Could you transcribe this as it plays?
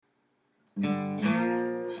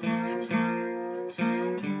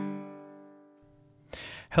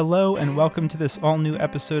Hello and welcome to this all-new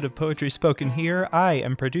episode of Poetry Spoken Here. I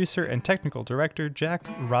am producer and technical director Jack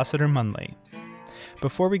Rossiter-Munley.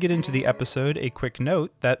 Before we get into the episode, a quick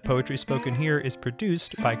note that Poetry Spoken Here is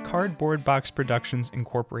produced by Cardboard Box Productions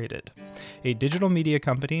Incorporated, a digital media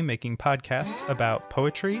company making podcasts about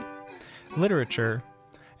poetry, literature,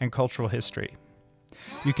 and cultural history.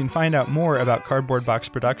 You can find out more about Cardboard Box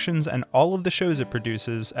Productions and all of the shows it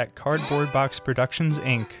produces at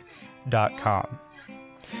cardboardboxproductionsinc.com.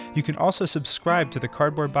 You can also subscribe to the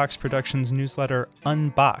Cardboard Box Productions newsletter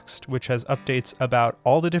Unboxed, which has updates about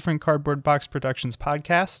all the different Cardboard Box Productions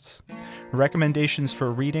podcasts, recommendations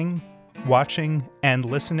for reading, watching, and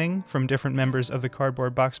listening from different members of the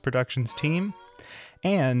Cardboard Box Productions team,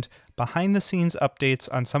 and behind-the-scenes updates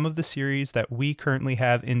on some of the series that we currently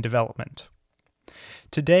have in development.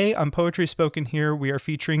 Today on Poetry Spoken Here, we are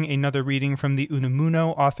featuring another reading from the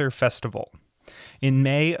Unamuno Author Festival. In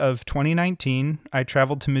May of 2019, I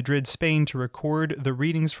traveled to Madrid, Spain to record the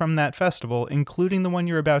readings from that festival, including the one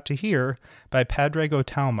you're about to hear by Padraig Ó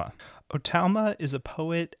Tuama. Ó Tuama is a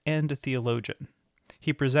poet and a theologian.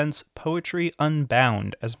 He presents Poetry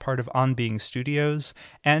Unbound as part of On Being Studios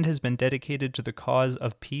and has been dedicated to the cause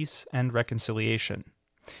of peace and reconciliation.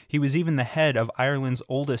 He was even the head of Ireland's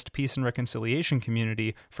oldest peace and reconciliation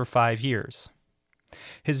community for 5 years.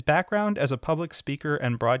 His background as a public speaker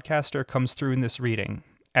and broadcaster comes through in this reading,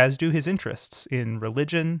 as do his interests in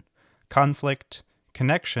religion, conflict,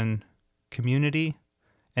 connection, community,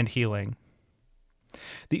 and healing.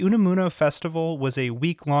 The Unamuno Festival was a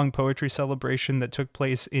week-long poetry celebration that took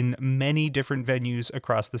place in many different venues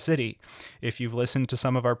across the city. If you've listened to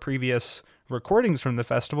some of our previous recordings from the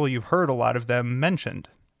festival, you've heard a lot of them mentioned.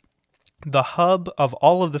 The hub of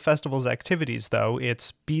all of the festival's activities, though,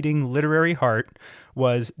 its beating literary heart,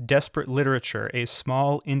 was Desperate Literature, a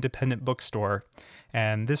small independent bookstore,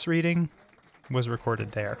 and this reading was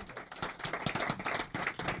recorded there.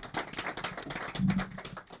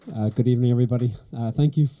 Good evening, everybody.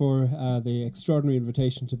 Thank you for the extraordinary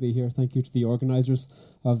invitation to be here. Thank you to the organisers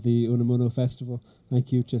of the Unamuno Festival.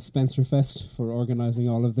 Thank you to Spencer Fest for organising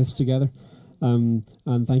all of this together. And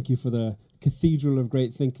thank you for the Cathedral of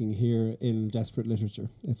Great Thinking here in Desperate Literature.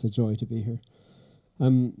 It's a joy to be here.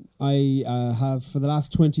 I have, for the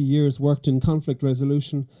last 20 years, worked in conflict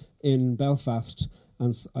resolution in Belfast,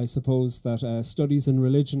 and I suppose that studies in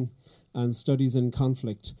religion and studies in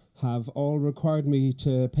conflict have all required me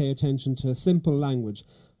to pay attention to simple language,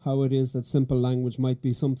 how it is that simple language might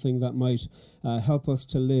be something that might help us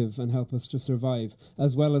to live and help us to survive,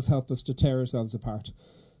 as well as help us to tear ourselves apart.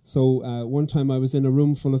 So one time I was in a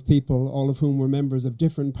room full of people, all of whom were members of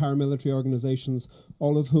different paramilitary organizations,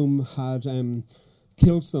 all of whom had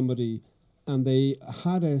killed somebody, and they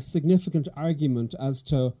had a significant argument as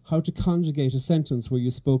to how to conjugate a sentence where you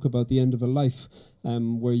spoke about the end of a life,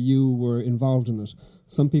 where you were involved in it.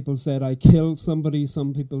 Some people said, I killed somebody.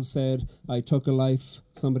 Some people said, I took a life.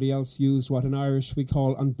 Somebody else used what in Irish we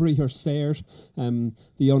call an bríothar saoir,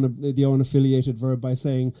 the unaffiliated verb by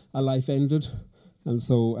saying, a life ended. And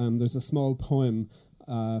so there's a small poem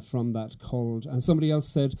from that called, and somebody else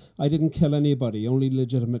said, I didn't kill anybody, only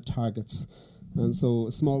legitimate targets. And so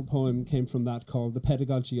a small poem came from that called The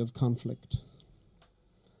Pedagogy of Conflict.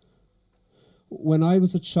 When I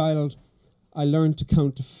was a child, I learned to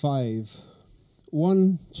count to 5.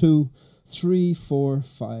 1, 2, 3, 4,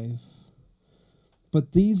 5.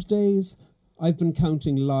 But these days, I've been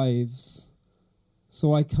counting lives.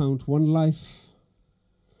 So I count 1 life,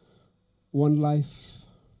 1 life,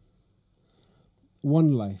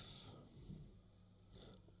 1 life,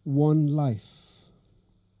 1 life,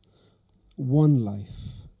 1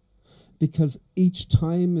 life, because each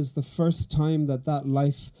time is the first time that that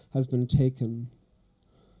life has been taken.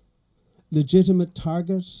 Legitimate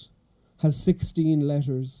target has 16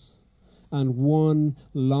 letters and 1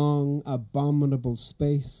 long, abominable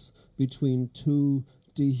space between 2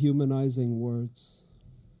 dehumanizing words.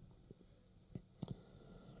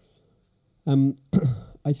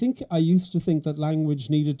 I think I used to think that language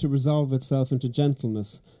needed to resolve itself into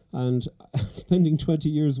gentleness, and spending 20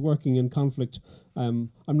 years working in conflict,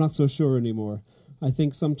 I'm not so sure anymore. I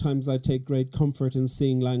think sometimes I take great comfort in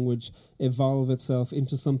seeing language evolve itself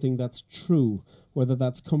into something that's true, whether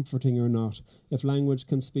that's comforting or not. If language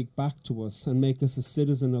can speak back to us and make us a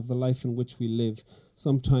citizen of the life in which we live,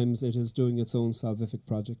 sometimes it is doing its own salvific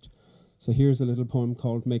project. So here's a little poem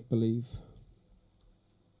called Make Believe.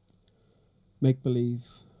 Make believe.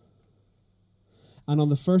 And on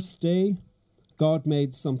the first day, God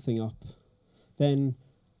made something up. Then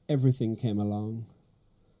everything came along.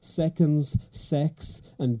 seconds, sex,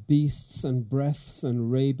 and beasts, and breaths,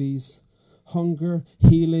 and rabies, hunger,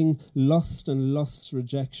 healing, lust, and lust's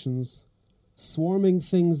rejections, swarming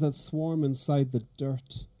things that swarm inside the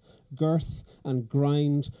dirt, girth, and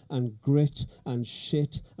grind, and grit, and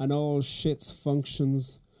shit, and all shit's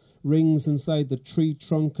functions, rings inside the tree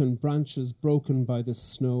trunk and branches broken by the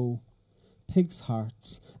snow, pigs'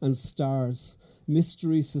 hearts, and stars,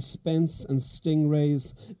 mystery, suspense, and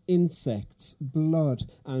stingrays, insects, blood,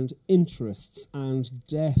 and interests, and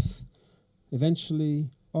death. Eventually,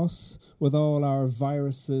 us, with all our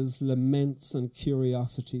viruses, laments, and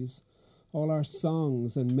curiosities, all our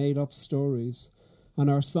songs and made-up stories, and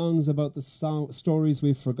our songs about the stories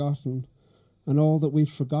we've forgotten, and all that we've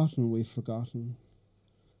forgotten.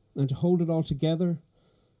 And to hold it all together,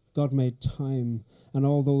 God made time and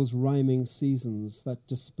all those rhyming seasons that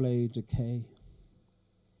display decay.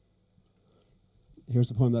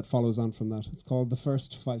 Here's a poem that follows on from that. It's called The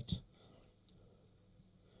First Fight.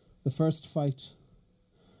 The First Fight.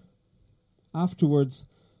 Afterwards,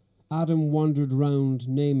 Adam wandered round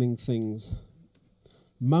naming things.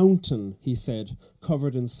 Mountain, he said,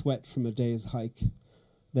 covered in sweat from a day's hike.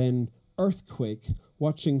 Then earthquake,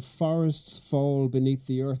 watching forests fall beneath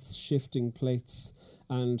the earth's shifting plates.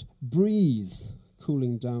 And breeze,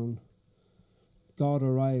 cooling down. God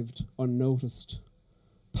arrived unnoticed.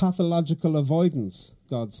 Pathological avoidance,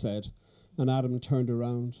 God said, and Adam turned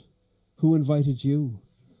around. Who invited you?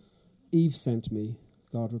 Eve sent me,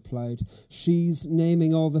 God replied. She's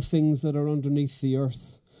naming all the things that are underneath the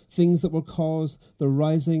earth, things that will cause the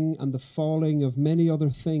rising and the falling of many other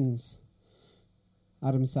things.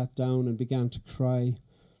 Adam sat down and began to cry.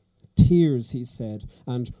 Tears, he said,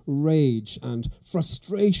 and rage and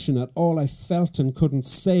frustration at all I felt and couldn't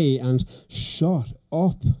say, and shut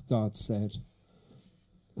up, God said.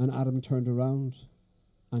 And Adam turned around,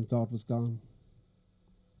 and God was gone.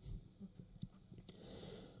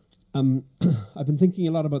 I've been thinking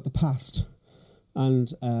a lot about the past,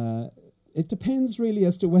 and it depends really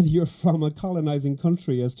as to whether you're from a colonizing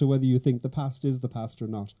country, as to whether you think the past is the past or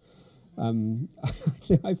not.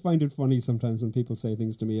 I find it funny sometimes when people say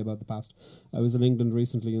things to me about the past. I was in England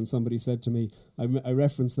recently, and somebody said to me, I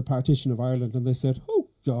referenced the partition of Ireland, and they said, "Oh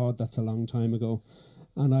God, that's a long time ago."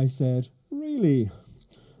 And I said, "Really?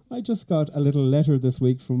 I just got a little letter this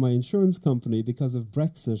week from my insurance company because of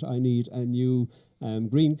Brexit. I need a new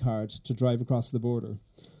green card to drive across the border."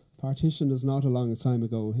 Partition is not a long time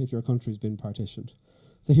ago if your country's been partitioned.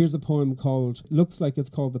 So here's a poem called, looks like it's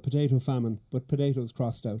called The Potato Famine, but potatoes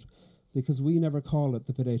crossed out, because we never call it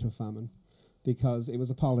the potato famine, because it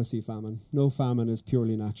was a policy famine. No famine is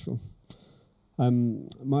purely natural.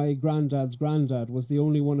 My granddad's granddad was the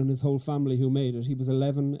only one in his whole family who made it. He was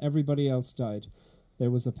 11, everybody else died.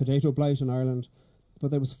 There was a potato blight in Ireland,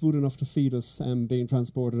 but there was food enough to feed us being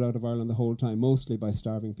transported out of Ireland the whole time, mostly by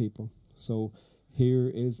starving people. So here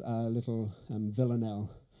is a little villanelle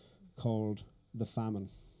called The Famine.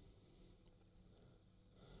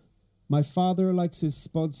 My father likes his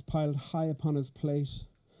spuds piled high upon his plate.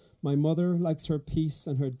 My mother likes her peace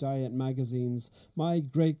and her diet magazines. My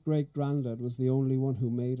great-great-granddad was the only one who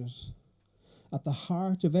made it. At the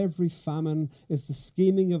heart of every famine is the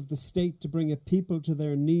scheming of the state to bring a people to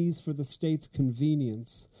their knees for the state's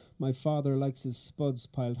convenience. My father likes his spuds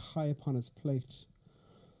piled high upon his plate.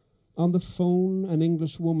 On the phone, an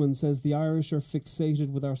English woman says the Irish are fixated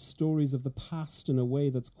with our stories of the past in a way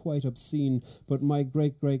that's quite obscene, but my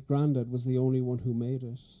great-great-granddad was the only one who made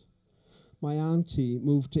it. My auntie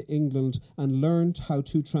moved to England and learned how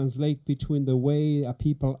to translate between the way a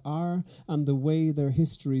people are and the way their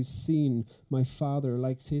history's seen. My father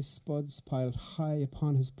likes his spuds piled high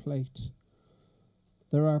upon his plate.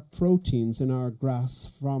 There are proteins in our grass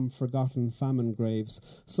from forgotten famine graves.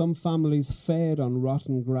 Some families fed on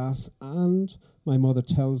rotten grass, and, my mother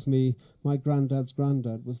tells me, my granddad's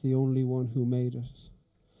granddad was the only one who made it.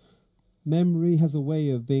 Memory has a way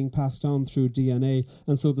of being passed on through DNA,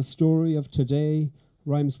 and so the story of today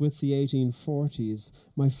rhymes with the 1840s.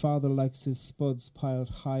 My father likes his spuds piled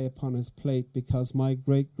high upon his plate because my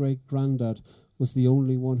great-great-granddad was the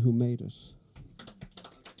only one who made it.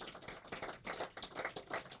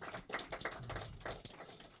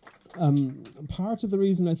 Part of the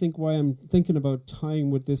reason I think why I'm thinking about time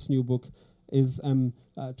with this new book is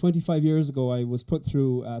 25 years ago I was put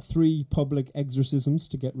through 3 public exorcisms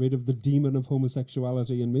to get rid of the demon of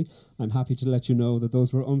homosexuality in me. I'm happy to let you know that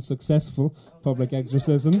those were unsuccessful public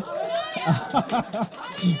exorcisms.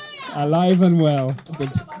 Alive and well.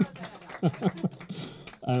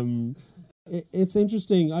 It's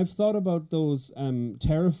interesting. I've thought about those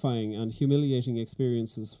terrifying and humiliating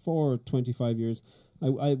experiences for 25 years.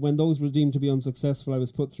 When those were deemed to be unsuccessful, I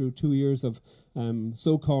was put through 2 years of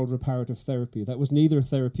so-called reparative therapy. That was neither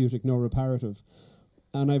therapeutic nor reparative.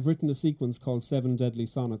 And I've written a sequence called 7 Deadly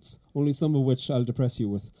Sonnets, only some of which I'll depress you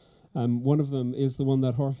with. One of them is the one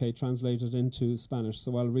that Jorge translated into Spanish,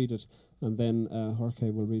 so I'll read it, and then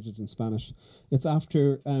Jorge will read it in Spanish. It's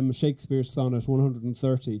after Shakespeare's sonnet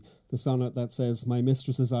 130, the sonnet that says, "My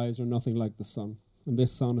mistress's eyes are nothing like the sun." And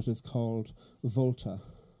this sonnet is called Volta.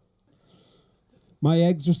 My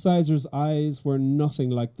exorciser's eyes were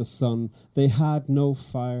nothing like the sun. They had no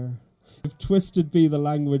fire. If twisted be the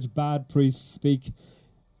language bad priests speak,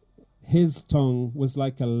 his tongue was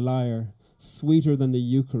like a lyre, sweeter than the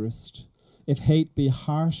Eucharist. If hate be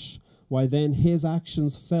harsh, why then his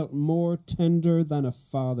actions felt more tender than a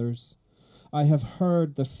father's. I have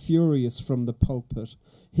heard the furious from the pulpit.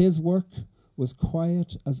 His work was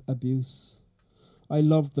quiet as abuse. I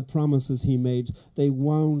loved the promises he made. They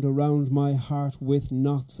wound around my heart with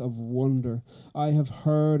knots of wonder. I have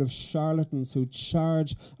heard of charlatans who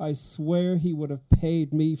charge. I swear he would have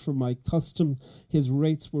paid me for my custom. His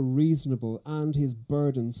rates were reasonable and his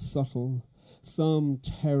burdens subtle. Some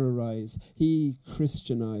terrorize, he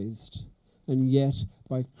Christianized. And yet,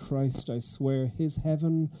 by Christ, I swear, his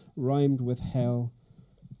heaven rhymed with hell.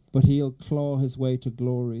 But he'll claw his way to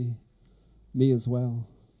glory, me as well.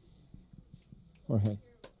 Jorge.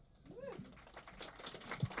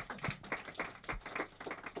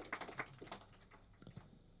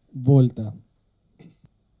 Volta.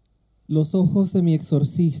 Los ojos de mi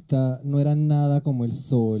exorcista no eran nada como el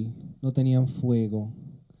sol, no tenían fuego.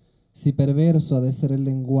 Si perverso ha de ser el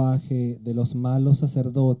lenguaje de los malos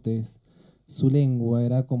sacerdotes, su lengua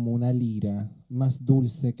era como una lira, más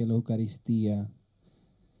dulce que la Eucaristía.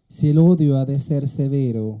 Si el odio ha de ser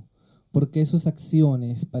severo, ¿por qué sus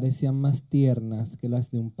acciones parecían más tiernas que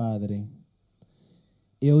las de un padre?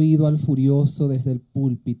 He oído al furioso desde el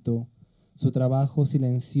púlpito, su trabajo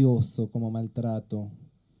silencioso como maltrato.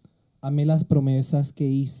 Amé las promesas que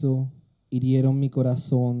hizo, hirieron mi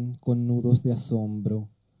corazón con nudos de asombro.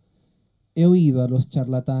 He oído a los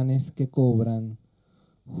charlatanes que cobran,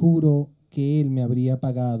 juro que él me habría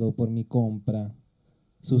pagado por mi compra.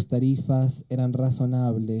 Sus tarifas eran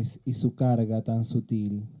razonables y su carga tan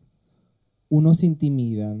sutil. Unos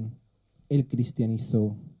intimidan, él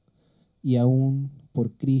cristianizó, y aún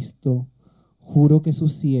por Cristo juro que su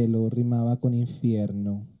cielo rimaba con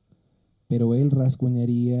infierno, pero él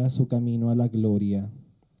rasguñaría su camino a la gloria,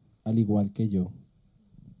 al igual que yo.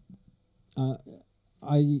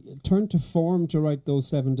 I turned to form to write those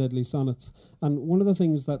 7 deadly sonnets, and one of the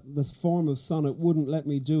things that this form of sonnet wouldn't let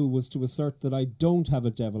me do was to assert that I don't have a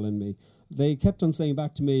devil in me. They kept on saying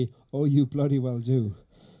back to me, "Oh, you bloody well do."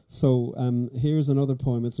 So here's another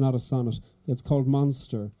poem. It's not a sonnet. It's called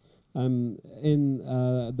Monster. In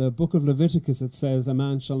the book of Leviticus, it says, "A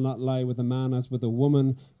man shall not lie with a man as with a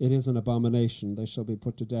woman. It is an abomination. They shall be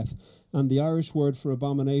put to death." And the Irish word for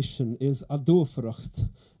abomination is adúfrucht,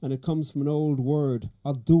 and it comes from an old word,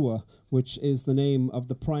 adúa, which is the name of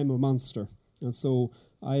the primal monster. And so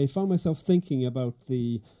I found myself thinking about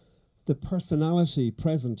the personality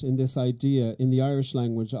present in this idea in the Irish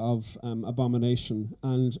language of abomination.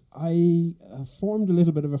 And I formed a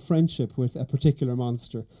little bit of a friendship with a particular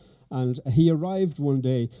monster. And he arrived one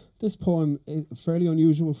day. This poem, fairly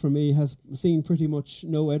unusual for me, has seen pretty much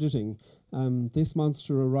no editing. This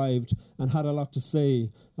monster arrived and had a lot to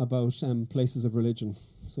say about places of religion.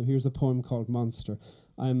 So here's a poem called Monster.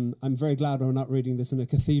 I'm very glad I'm not reading this in a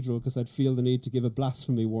cathedral because I'd feel the need to give a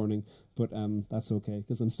blasphemy warning, but that's okay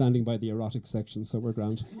because I'm standing by the erotic section, so we're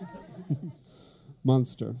grand.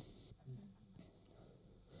 Monster.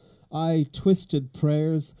 I twisted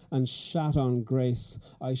prayers and shat on grace.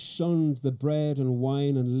 I shunned the bread and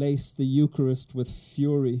wine and laced the Eucharist with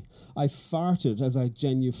fury. I farted as I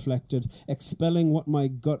genuflected, expelling what my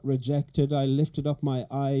gut rejected. I lifted up my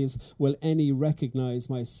eyes. Will any recognize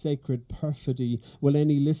my sacred perfidy? Will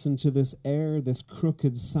any listen to this air, this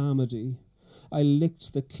crooked psalmody? I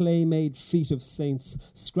licked the clay-made feet of saints,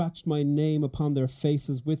 scratched my name upon their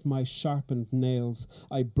faces with my sharpened nails.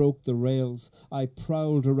 I broke the rails. I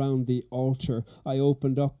prowled around the altar. I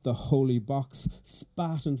opened up the holy box,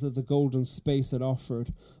 spat into the golden space it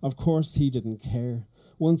offered. Of course he didn't care.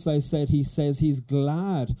 Once I said he says he's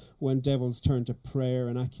glad when devils turn to prayer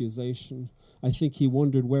and accusation. I think he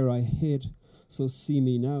wondered where I hid. So see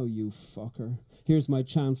me now, you fucker. Here's my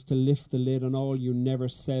chance to lift the lid on all you never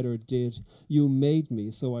said or did. You made me,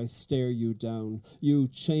 so I stare you down. You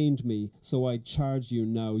chained me, so I charge you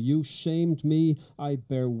now. You shamed me, I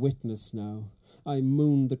bear witness now. I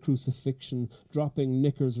moon the crucifixion, dropping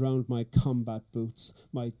knickers round my combat boots.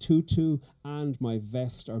 My tutu and my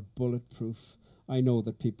vest are bulletproof. I know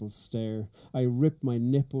that people stare. I rip my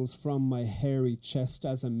nipples from my hairy chest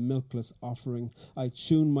as a milkless offering. I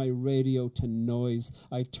tune my radio to noise.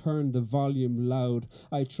 I turn the volume loud.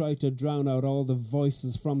 I try to drown out all the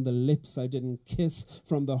voices from the lips I didn't kiss,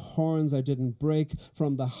 from the horns I didn't break,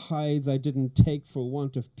 from the hides I didn't take for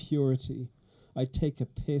want of purity. I take a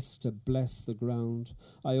piss to bless the ground.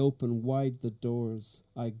 I open wide the doors.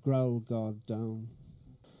 I growl God down.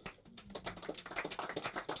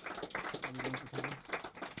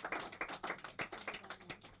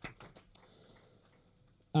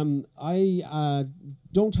 I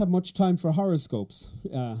don't have much time for horoscopes,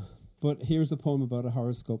 but here's a poem about a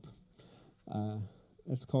horoscope.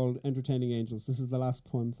 It's called Entertaining Angels. This is the last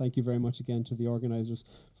poem. Thank you very much again to the organisers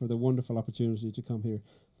for the wonderful opportunity to come here.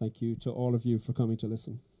 Thank you to all of you for coming to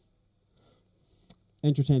listen.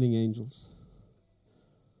 Entertaining Angels.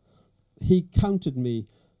 He counted me,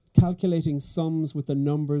 calculating sums with the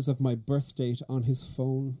numbers of my birth date on his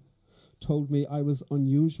phone. Told me I was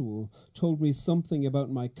unusual, told me something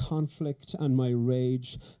about my conflict and my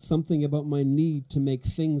rage, something about my need to make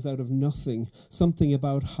things out of nothing, something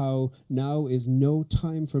about how now is no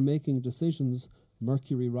time for making decisions,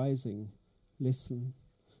 Mercury rising. Listen.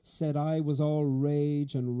 Said I was all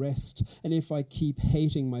rage and rest, and if I keep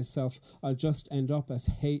hating myself, I'll just end up as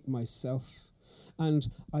hate myself.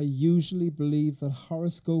 And I usually believe that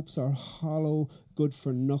horoscopes are hollow, good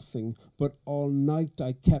for nothing, but all night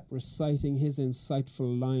I kept reciting his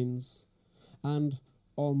insightful lines. And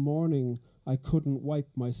all morning I couldn't wipe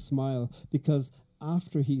my smile, because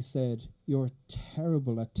after he said, "You're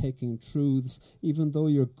terrible at taking truths, even though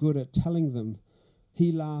you're good at telling them,"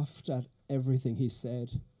 he laughed at everything he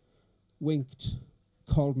said, winked,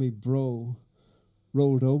 called me bro,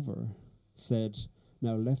 rolled over, said,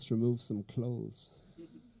 "Now let's remove some clothes."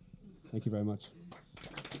 Thank you very much.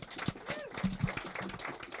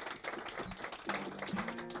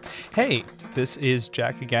 Hey, this is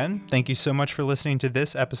Jack again. Thank you so much for listening to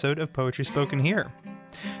this episode of Poetry Spoken Here.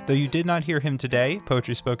 Though you did not hear him today,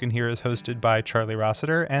 Poetry Spoken Here is hosted by Charlie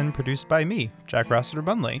Rossiter and produced by me, Jack Rossiter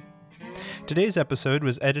Bunley. Today's episode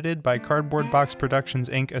was edited by Cardboard Box Productions,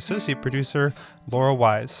 Inc. associate producer Laura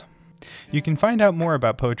Wise. You can find out more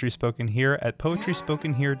about Poetry Spoken Here at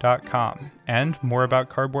poetryspokenhere.com and more about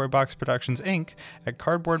Cardboard Box Productions, Inc. at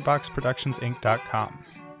cardboardboxproductionsinc.com.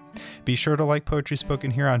 Be sure to like Poetry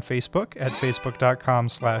Spoken Here on Facebook at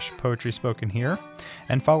facebook.com/poetryspokenhere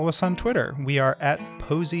and follow us on Twitter. We are at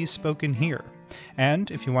PosySpokenHere. And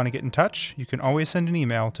if you want to get in touch, you can always send an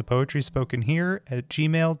email to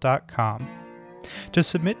poetryspokenhere@gmail.com. To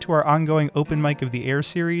submit to our ongoing Open Mic of the Air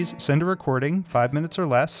series, send a recording, 5 minutes or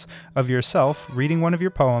less, of yourself reading one of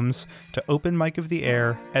your poems to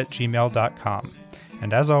openmicoftheair@gmail.com.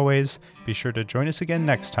 And as always, be sure to join us again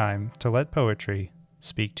next time to let poetry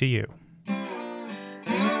speak to you.